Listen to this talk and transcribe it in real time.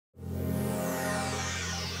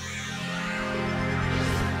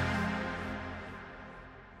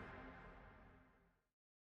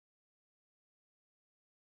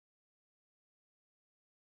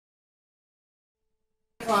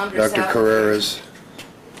kilometers Dr. south. Cabrera's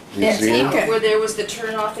museum. Where there was the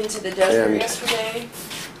turnoff into the desert yesterday.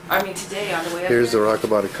 I mean today on the way up Here's the there. rock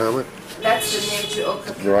about a comet. That's the name to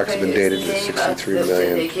Ocucaje. The rocks have been dated to It's the name 63 of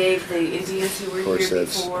million. They gave the Indians who were Of course, here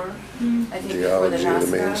that's before. I think before the Geology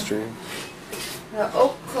of the Nazca. mainstream.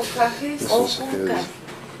 Ocucaje.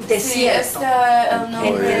 This is his. Sí, está el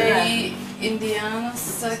nombre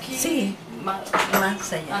indianos aquí. Sí, más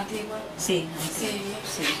allá. Antigua. Sí, Sí.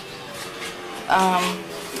 sí.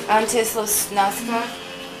 Antes los Nazca.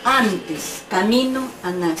 Antes, camino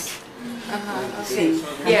a Nazca. Okay. Sí.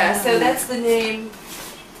 Yeah, so that's the name.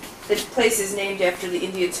 The place is named after the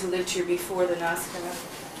Indians who lived here before the Nazca.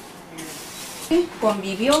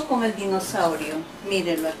 Convivió con el dinosaurio.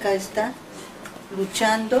 Mírenlo, acá está,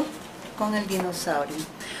 luchando con el dinosaurio.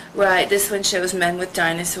 Right, this one shows men with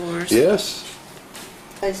dinosaurs. Yes.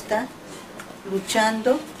 Acá está,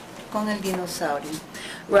 luchando con el dinosaurio.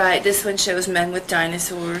 Right, this one shows men with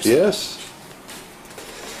dinosaurs. Yes.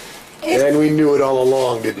 And we knew it all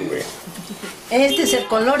along, didn't we? Este es el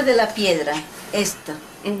color de la piedra, esta.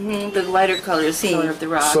 The lighter color is the Sí. color of the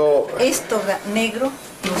rock. So, Esto negro,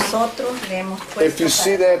 nosotros le hemos puesto. if you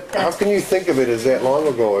see that, how can you think of it as that long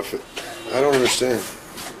ago? If it, I don't understand.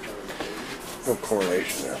 No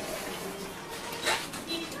correlation there.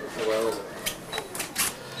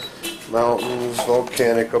 Mountains,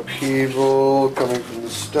 volcanic upheaval coming from the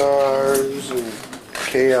stars and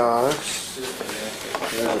chaos.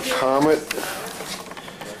 There's a comet.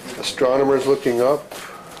 Astronomers looking up.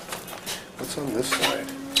 What's on this side?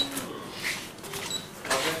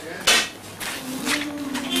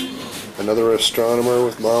 Another astronomer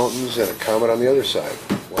with mountains and a comet on the other side.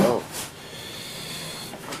 Wow.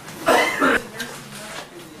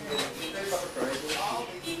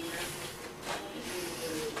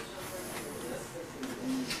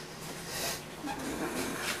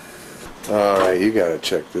 All right, you got to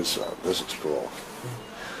check this out. This is cool.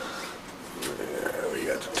 Yeah, we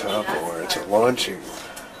got the top one. It's a launching.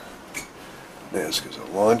 Nazca is a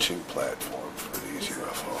launching platform for these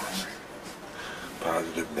UFOs.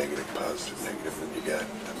 Positive, negative, and you got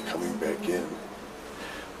them coming back in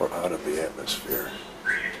or out of the atmosphere.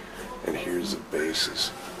 And here's the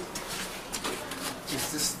bases.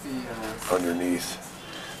 Is this the Underneath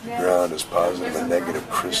the ground is positive and negative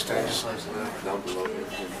crystals. down below?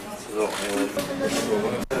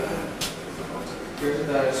 Here's a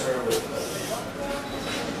dinosaur with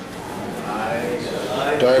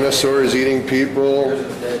Dinosaurs eating people,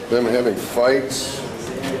 them having fights.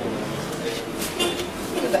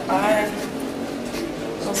 The eye.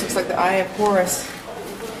 Almost looks like the eye of Horus.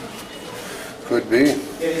 Could be. Yeah,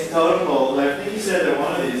 his totem pole. I think he said that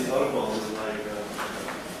one of these totem poles is like.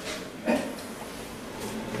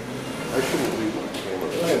 I shouldn't leave my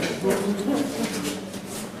camera.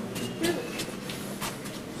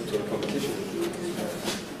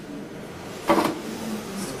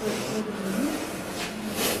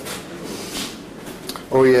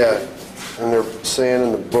 Oh yeah, and they're saying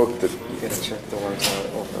in the book that You gotta check the ones out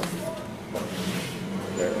over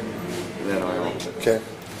there. And then I'll. okay.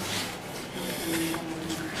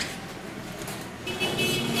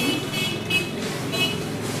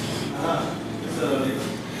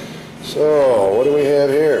 So, what do we have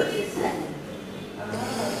here?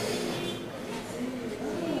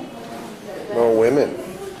 No women.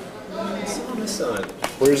 It's on the side.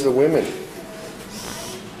 Where's the women?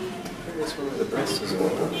 That's where the breast is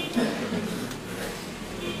going.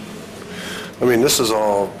 I mean, this is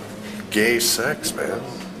all gay sex, man.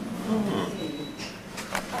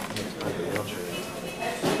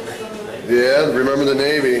 Yeah, remember the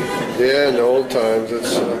Navy? Yeah, in the old times,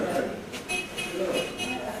 it's.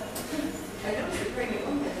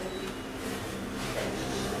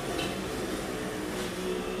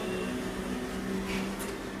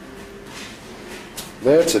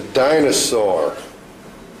 That's a dinosaur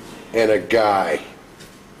and a guy.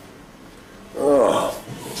 Oh,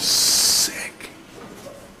 sick.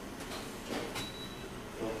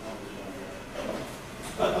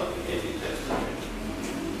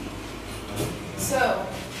 So,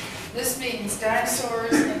 this means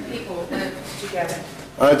dinosaurs and people live together.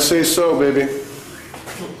 I'd say so, baby.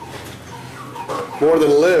 More than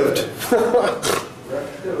lived.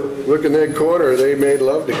 Look in that corner, they made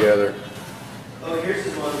love together. Oh, here's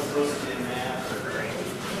his one that's supposed to be